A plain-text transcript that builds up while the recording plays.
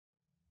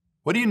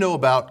What do you know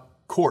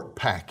about court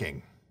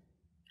packing?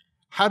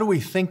 How do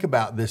we think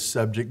about this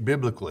subject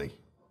biblically?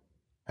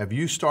 Have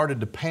you started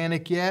to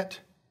panic yet?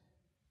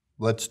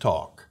 Let's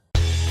talk.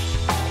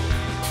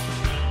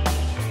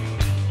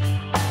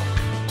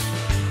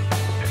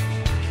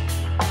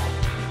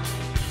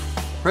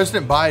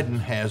 President Biden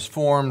has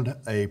formed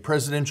a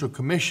presidential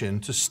commission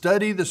to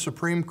study the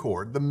Supreme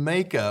Court, the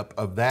makeup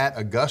of that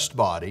august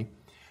body,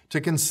 to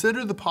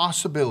consider the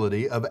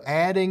possibility of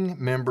adding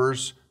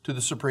members to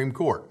the Supreme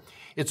Court.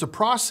 It's a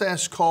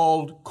process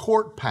called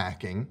court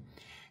packing,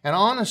 and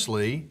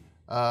honestly,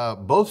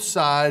 both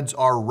sides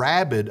are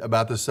rabid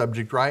about the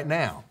subject right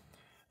now.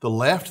 The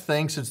left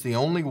thinks it's the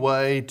only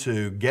way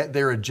to get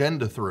their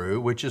agenda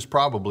through, which is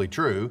probably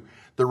true.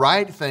 The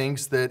right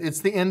thinks that it's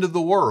the end of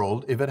the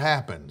world if it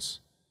happens.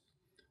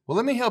 Well,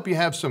 let me help you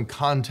have some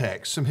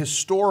context, some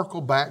historical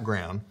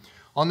background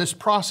on this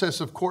process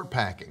of court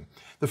packing.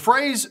 The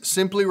phrase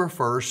simply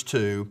refers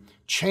to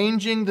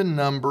changing the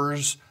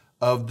numbers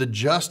of the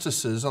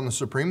justices on the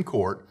Supreme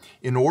Court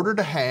in order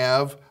to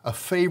have a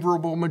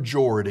favorable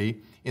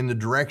majority in the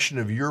direction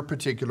of your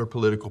particular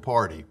political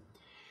party.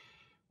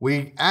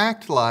 We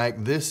act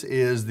like this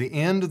is the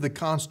end of the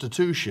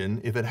Constitution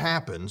if it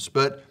happens,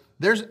 but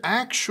there's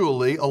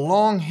actually a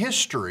long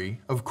history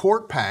of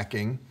court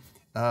packing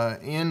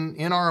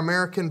in our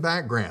American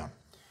background.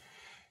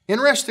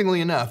 Interestingly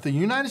enough, the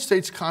United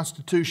States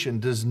Constitution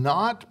does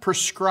not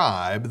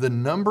prescribe the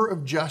number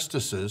of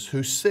justices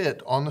who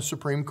sit on the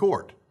Supreme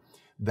Court.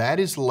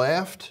 That is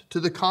left to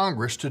the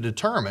Congress to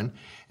determine,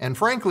 and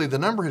frankly, the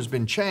number has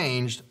been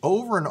changed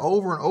over and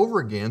over and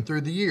over again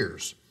through the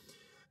years.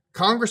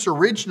 Congress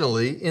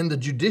originally, in the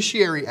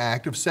Judiciary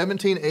Act of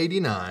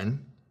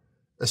 1789,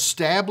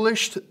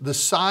 established the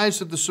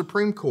size of the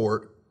Supreme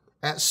Court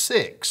at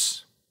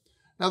 6.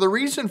 Now, the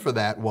reason for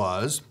that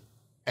was,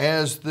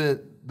 as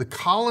the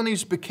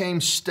colonies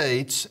became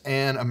states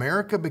and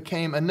America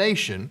became a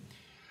nation,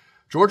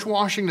 George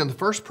Washington, the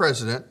first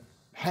president,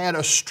 had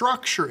a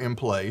structure in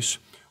place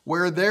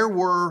where there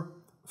were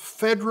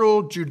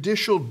federal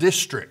judicial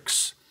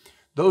districts.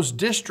 Those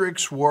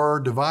districts were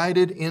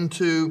divided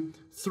into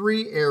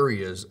 3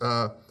 areas,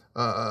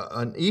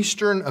 an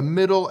eastern, a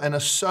middle, and a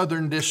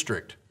southern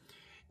district.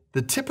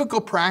 The typical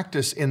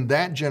practice in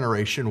that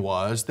generation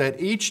was that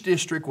each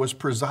district was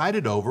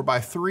presided over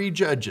by 3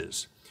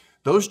 judges.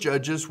 Those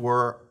judges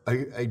were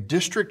a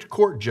district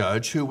court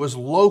judge who was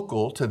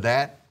local to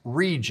that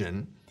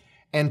region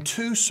and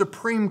 2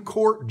 Supreme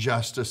Court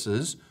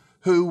justices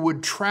who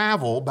would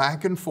travel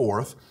back and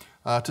forth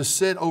to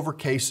sit over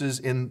cases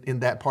in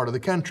that part of the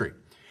country.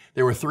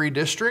 There were 3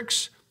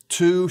 districts,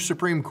 2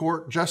 Supreme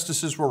Court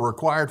justices were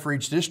required for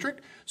each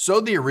district,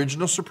 so the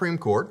original Supreme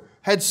Court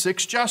had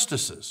 6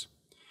 justices.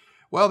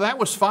 Well, that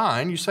was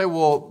fine. You say,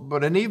 well,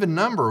 but an even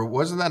number,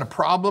 wasn't that a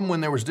problem when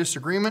there was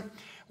disagreement?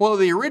 Well,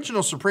 the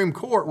original Supreme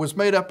Court was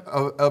made up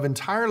of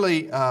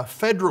entirely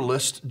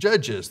Federalist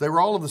judges. They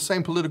were all of the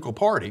same political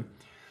party,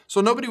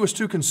 so nobody was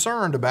too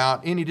concerned about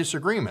any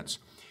disagreements.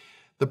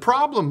 The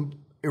problem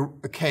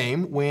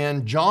came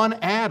when John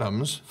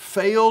Adams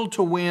failed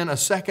to win a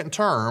second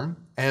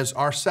term as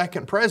our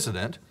second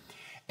president,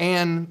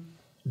 and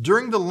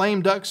during the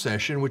lame duck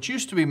session, which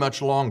used to be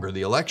much longer,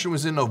 the election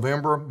was in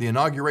November, the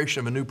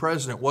inauguration of a new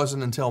president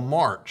wasn't until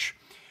March.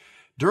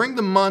 During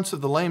the months of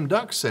the lame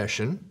duck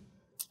session,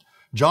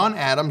 John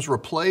Adams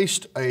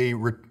replaced a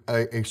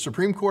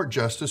Supreme Court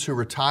justice who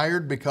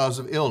retired because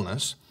of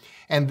illness,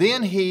 and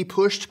then he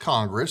pushed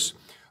Congress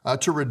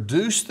to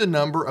reduce the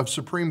number of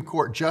Supreme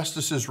Court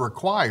justices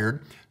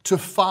required to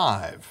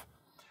 5.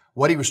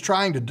 What he was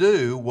trying to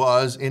do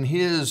was, in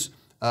his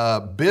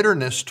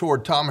bitterness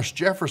toward Thomas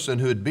Jefferson,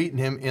 who had beaten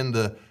him in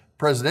the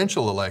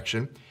presidential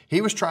election, he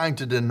was trying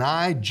to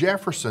deny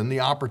Jefferson the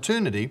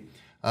opportunity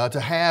to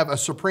have a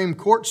Supreme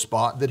Court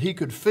spot that he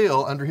could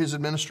fill under his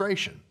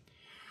administration.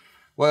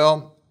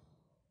 Well,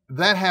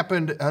 that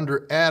happened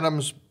under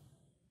Adams.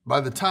 By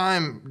the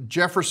time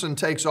Jefferson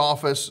takes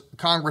office,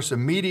 Congress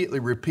immediately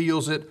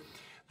repeals it.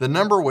 The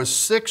number was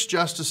 6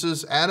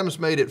 justices. Adams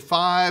made it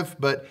 5,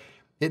 but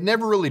it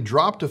never really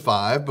dropped to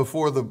 5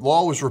 before the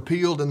law was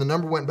repealed and the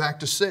number went back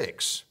to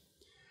 6.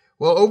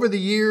 Well, over the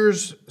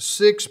years,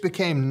 6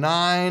 became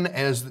 9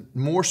 as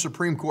more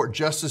Supreme Court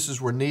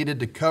justices were needed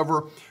to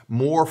cover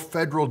more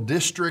federal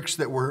districts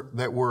that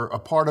were a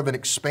part of an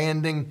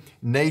expanding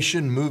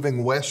nation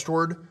moving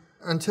westward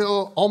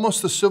until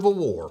almost the Civil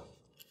War.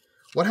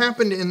 What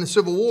happened in the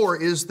Civil War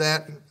is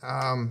that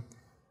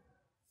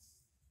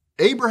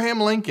Abraham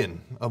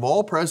Lincoln, of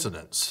all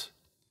presidents,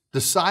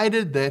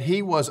 decided that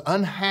he was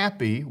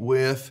unhappy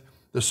with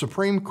the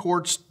Supreme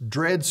Court's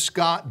Dred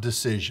Scott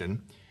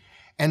decision,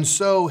 and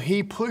so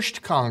he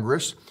pushed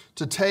Congress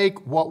to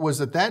take what was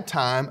at that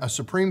time a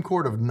Supreme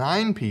Court of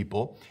 9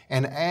 people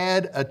and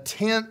add a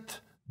 10th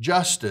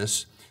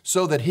justice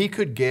so that he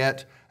could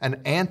get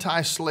an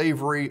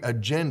anti-slavery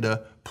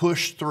agenda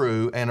pushed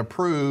through and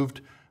approved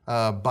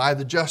by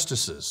the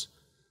justices.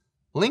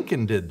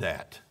 Lincoln did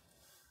that.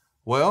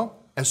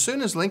 Well, as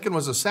soon as Lincoln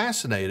was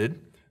assassinated,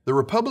 the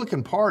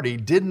Republican Party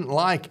didn't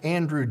like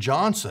Andrew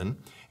Johnson,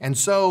 And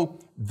so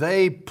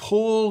they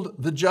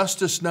pulled the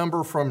justice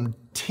number from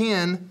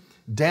 10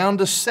 down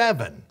to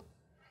 7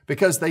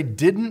 because they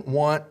didn't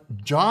want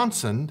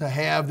Johnson to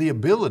have the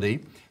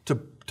ability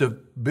to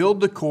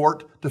build the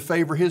court to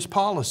favor his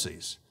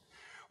policies.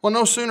 Well,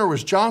 no sooner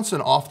was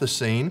Johnson off the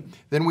scene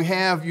than we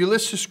have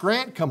Ulysses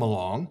Grant come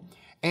along,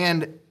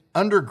 and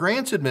under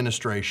Grant's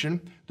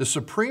administration, the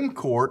Supreme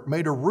Court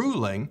made a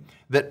ruling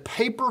that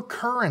paper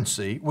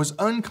currency was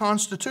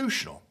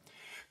unconstitutional.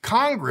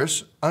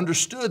 Congress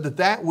understood that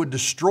that would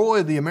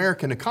destroy the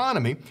American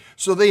economy,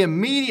 so they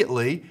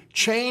immediately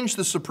changed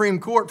the Supreme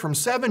Court from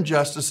 7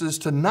 justices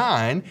to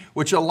 9,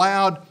 which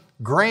allowed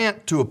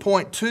Grant to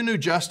appoint 2 new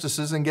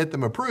justices and get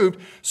them approved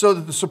so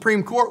that the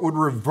Supreme Court would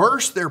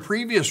reverse their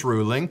previous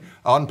ruling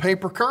on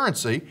paper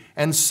currency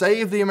and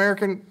save the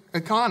American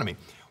economy.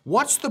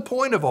 What's the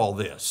point of all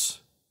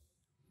this?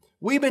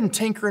 We've been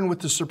tinkering with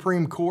the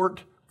Supreme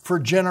Court for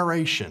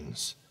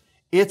generations.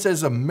 It's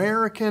as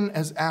American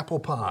as apple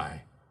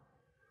pie.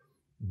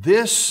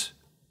 This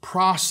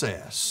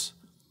process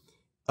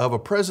of a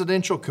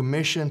presidential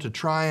commission to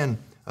try and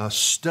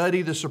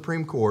study the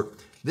Supreme Court,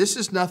 this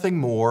is nothing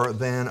more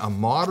than a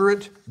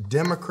moderate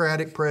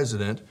Democratic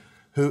president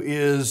who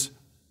is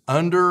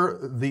under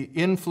the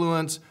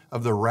influence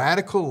of the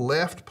radical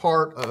left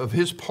part of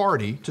his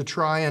party to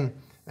try and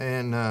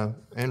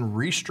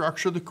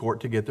restructure the court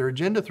to get their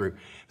agenda through.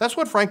 That's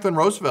what Franklin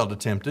Roosevelt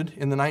attempted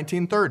in the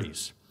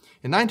 1930s.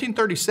 In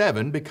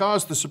 1937,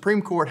 because the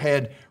Supreme Court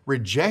had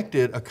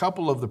rejected a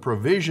couple of the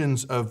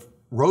provisions of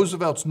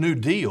Roosevelt's New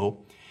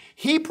Deal,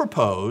 he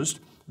proposed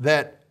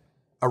that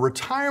a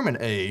retirement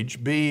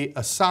age be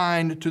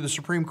assigned to the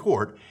Supreme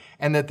Court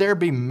and that there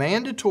be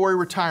mandatory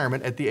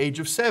retirement at the age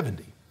of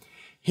 70.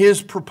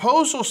 His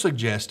proposal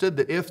suggested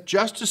that if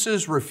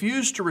justices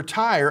refused to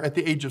retire at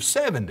the age of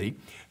 70,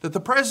 that the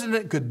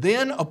president could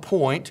then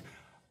appoint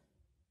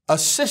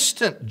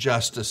assistant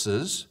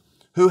justices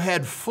who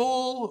had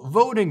full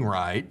voting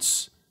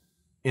rights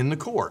in the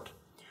court.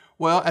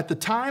 Well, at the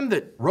time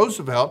that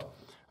Roosevelt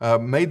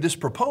made this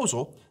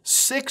proposal,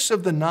 6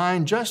 of the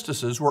 9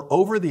 justices were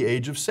over the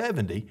age of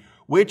 70,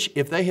 which,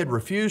 if they had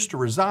refused to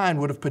resign,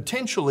 would have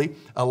potentially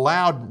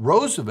allowed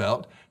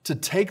Roosevelt to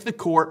take the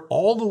court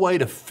all the way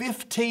to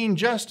 15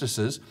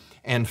 justices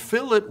and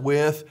fill it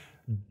with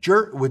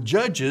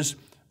judges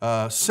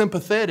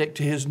sympathetic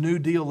to his New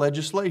Deal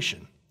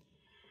legislation.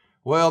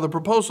 Well, the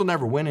proposal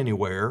never went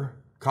anywhere.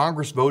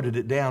 Congress voted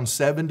it down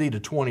 70 to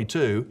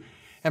 22.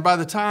 And by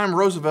the time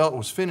Roosevelt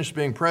was finished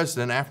being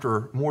president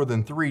after more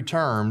than 3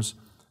 terms,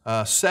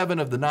 7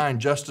 of the 9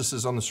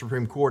 justices on the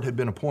Supreme Court had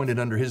been appointed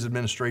under his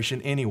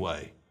administration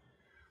anyway.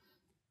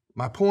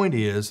 My point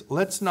is,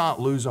 let's not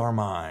lose our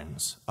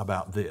minds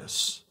about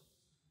this.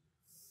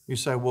 You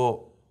say,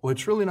 well,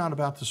 it's really not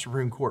about the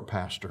Supreme Court,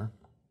 Pastor.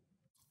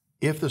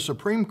 If the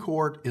Supreme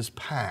Court is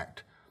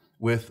packed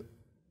with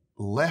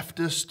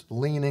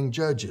leftist-leaning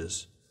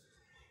judges,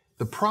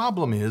 the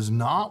problem is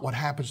not what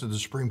happens to the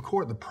Supreme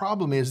Court. The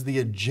problem is the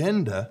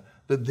agenda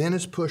that then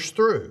is pushed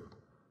through.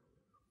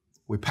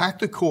 We pack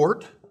the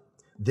court,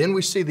 then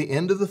we see the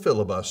end of the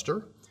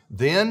filibuster,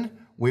 then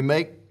we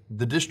make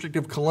the District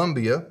of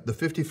Columbia the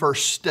 51st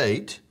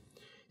state.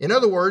 In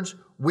other words,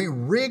 we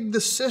rig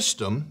the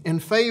system in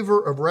favor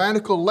of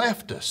radical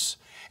leftists.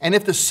 And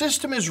if the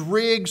system is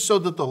rigged so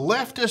that the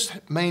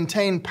leftists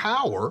maintain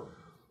power,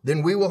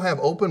 then we will have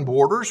open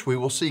borders. We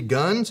will see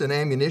guns and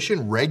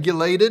ammunition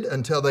regulated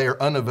until they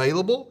are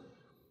unavailable.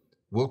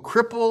 We'll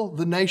cripple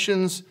the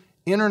nation's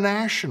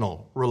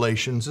international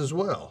relations as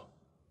well.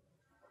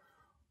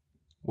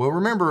 Well,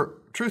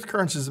 remember, Truth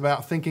Currents is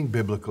about thinking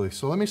biblically,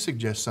 so let me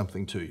suggest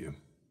something to you.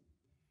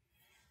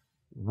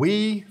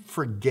 We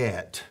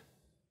forget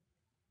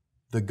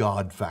the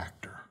God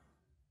factor.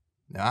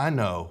 Now, I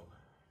know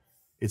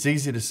it's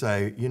easy to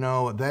say, you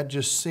know, that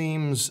just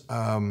seems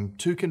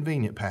too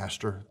convenient,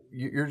 Pastor.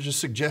 You're just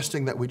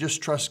suggesting that we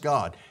just trust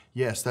God.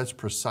 Yes, that's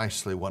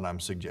precisely what I'm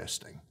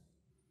suggesting.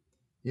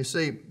 You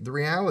see, the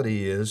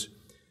reality is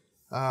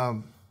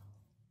the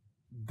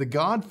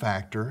God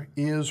factor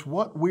is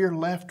what we're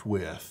left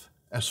with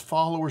as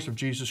followers of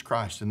Jesus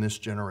Christ in this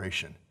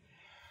generation.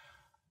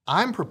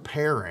 I'm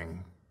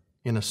preparing,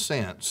 in a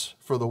sense,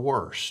 for the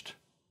worst.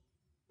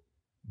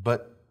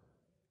 But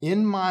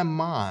in my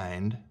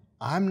mind,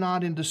 I'm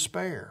not in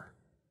despair.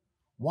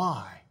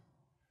 Why?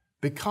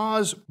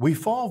 Because we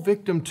fall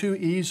victim too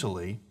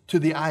easily to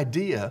the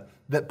idea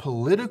that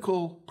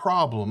political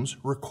problems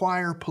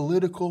require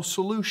political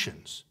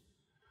solutions.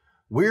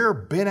 We're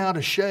bent out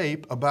of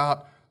shape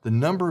about the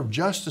number of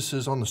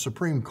justices on the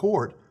Supreme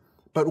Court,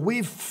 but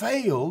we've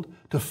failed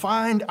to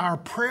find our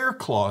prayer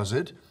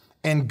closet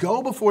and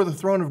go before the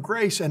throne of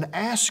grace and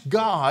ask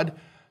God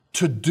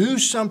to do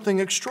something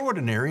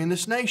extraordinary in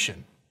this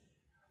nation.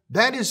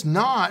 That is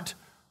not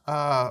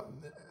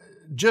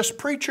just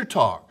preacher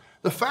talk.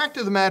 The fact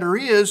of the matter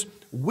is,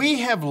 we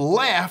have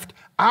left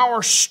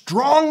our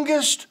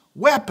strongest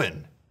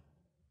weapon,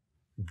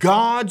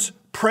 God's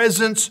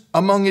presence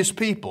among His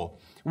people.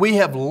 We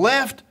have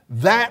left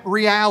that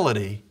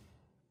reality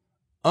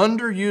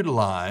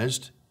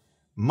underutilized,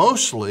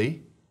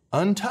 mostly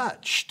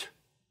untouched.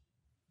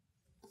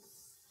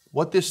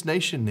 What this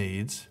nation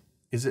needs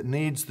is it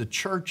needs the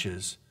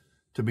churches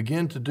to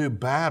begin to do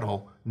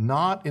battle,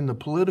 not in the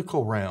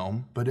political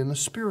realm, but in the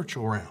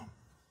spiritual realm.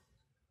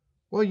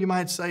 Well, you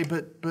might say,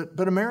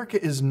 but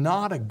America is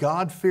not a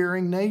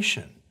God-fearing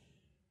nation.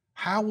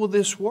 How will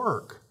this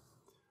work?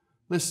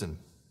 Listen,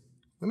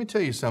 let me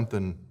tell you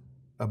something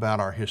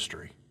about our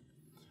history.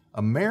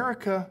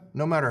 America,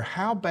 no matter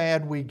how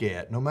bad we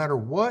get, no matter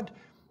what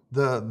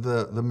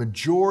the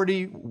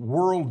majority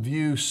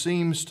worldview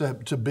seems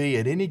to be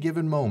at any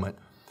given moment,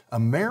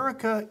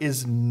 America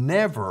is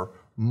never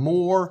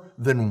more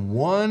than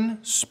one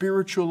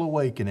spiritual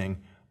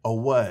awakening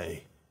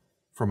away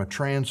from a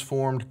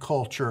transformed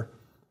culture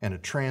and a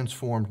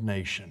transformed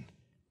nation.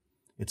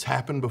 It's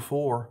happened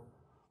before.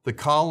 The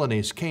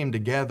colonies came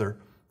together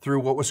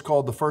through what was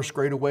called the First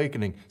Great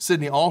Awakening.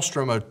 Sidney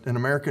Alstrom, an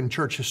American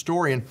church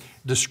historian,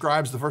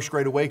 describes the First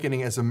Great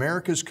Awakening as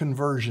America's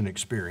conversion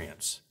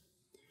experience.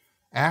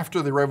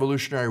 After the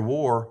Revolutionary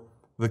War,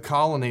 the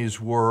colonies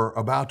were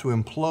about to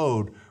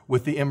implode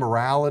with the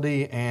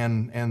immorality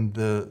and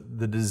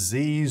the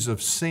disease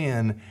of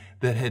sin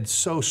that had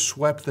so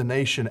swept the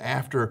nation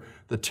after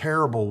the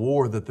terrible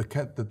war that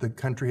the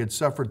country had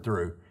suffered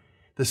through.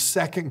 The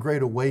Second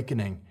Great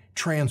Awakening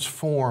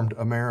transformed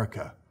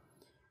America.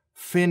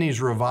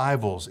 Finney's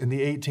revivals in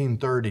the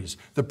 1830s,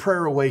 the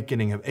Prayer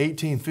Awakening of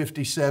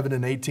 1857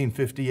 and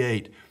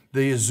 1858,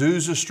 the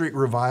Azusa Street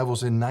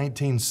revivals in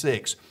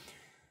 1906.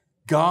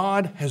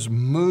 God has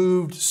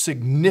moved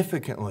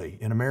significantly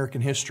in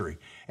American history,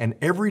 and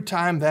every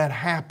time that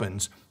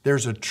happens,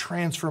 there's a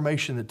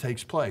transformation that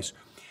takes place.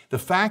 The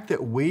fact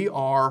that we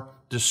are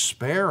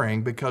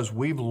despairing because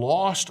we've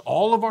lost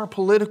all of our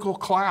political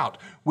clout,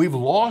 we've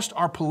lost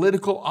our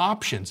political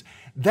options,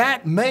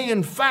 that may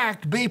in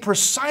fact be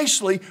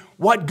precisely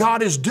what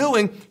God is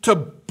doing to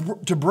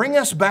bring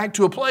us back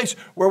to a place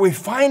where we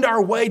find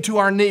our way to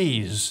our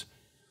knees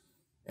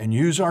and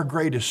use our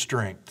greatest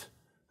strength,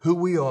 who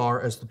we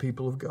are as the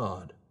people of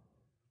God.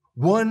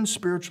 One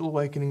spiritual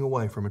awakening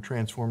away from a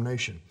transformed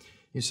nation.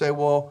 You say,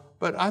 well,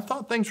 but I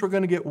thought things were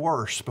going to get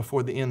worse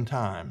before the end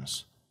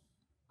times.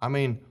 I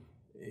mean,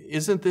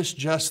 isn't this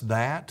just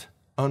that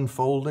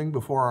unfolding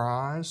before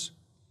our eyes?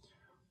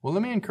 Well,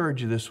 let me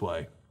encourage you this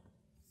way.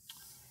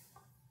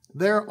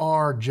 There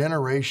are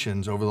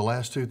generations over the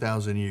last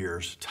 2,000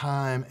 years,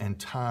 time and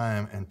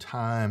time and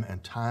time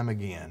and time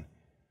again,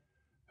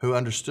 who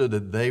understood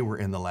that they were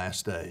in the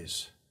last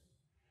days.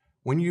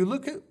 When you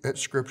look at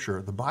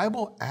Scripture, the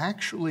Bible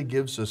actually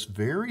gives us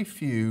very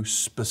few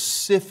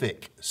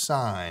specific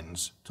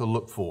signs to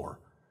look for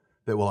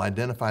that will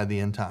identify the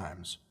end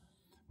times.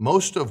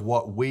 Most of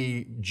what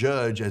we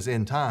judge as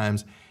end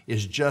times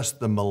is just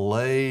the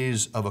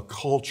malaise of a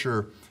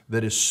culture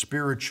that is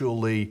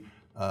spiritually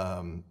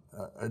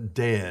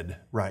dead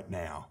right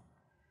now.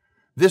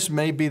 This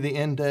may be the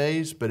end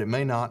days, but it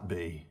may not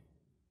be.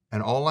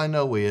 And all I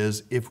know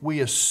is if we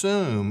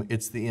assume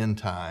it's the end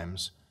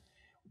times,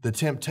 the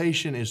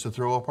temptation is to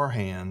throw up our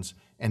hands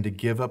and to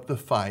give up the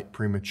fight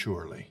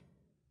prematurely.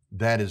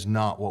 That is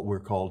not what we're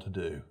called to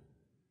do.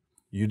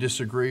 You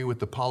disagree with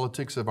the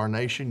politics of our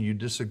nation, you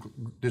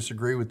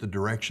disagree with the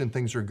direction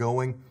things are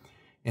going.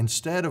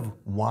 Instead of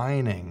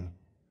whining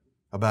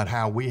about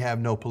how we have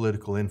no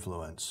political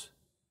influence,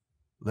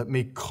 let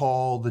me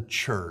call the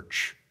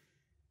church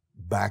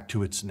back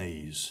to its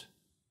knees.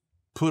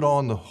 Put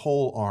on the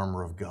whole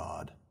armor of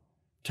God.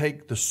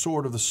 Take the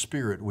sword of the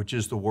Spirit, which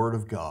is the Word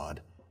of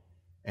God,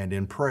 and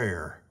in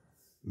prayer,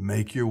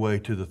 make your way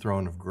to the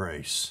throne of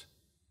grace.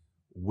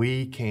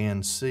 We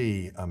can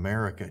see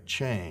America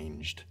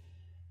changed,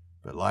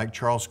 but like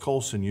Charles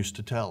Colson used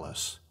to tell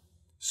us,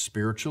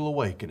 spiritual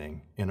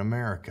awakening in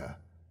America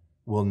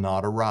will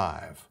not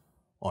arrive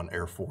on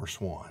Air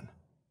Force One.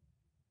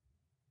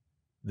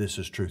 This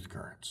is Truth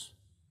Currents.